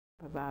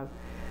About.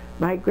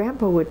 My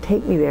grandpa would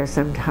take me there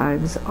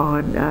sometimes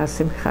on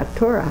Simchat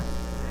Torah,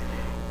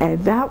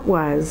 and that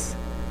was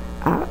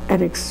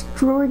an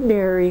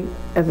extraordinary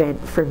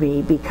event for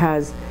me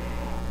because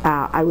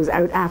I was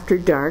out after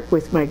dark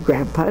with my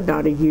grandpa,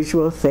 not a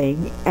usual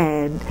thing,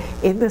 and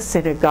in the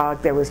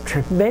synagogue there was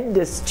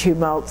tremendous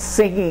tumult,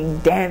 singing,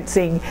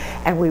 dancing,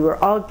 and we were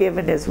all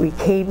given, as we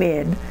came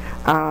in,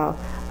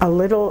 a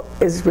little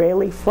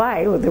Israeli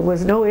flag. Well, there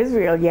was no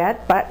Israel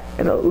yet, but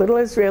a little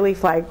Israeli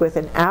flag with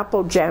an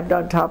apple jammed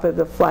on top of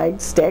the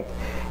flag stick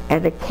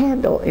and a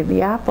candle in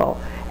the apple.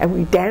 And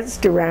we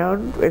danced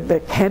around, and the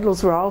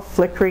candles were all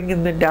flickering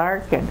in the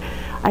dark, and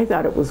I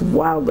thought it was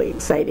wildly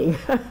exciting,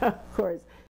 of course.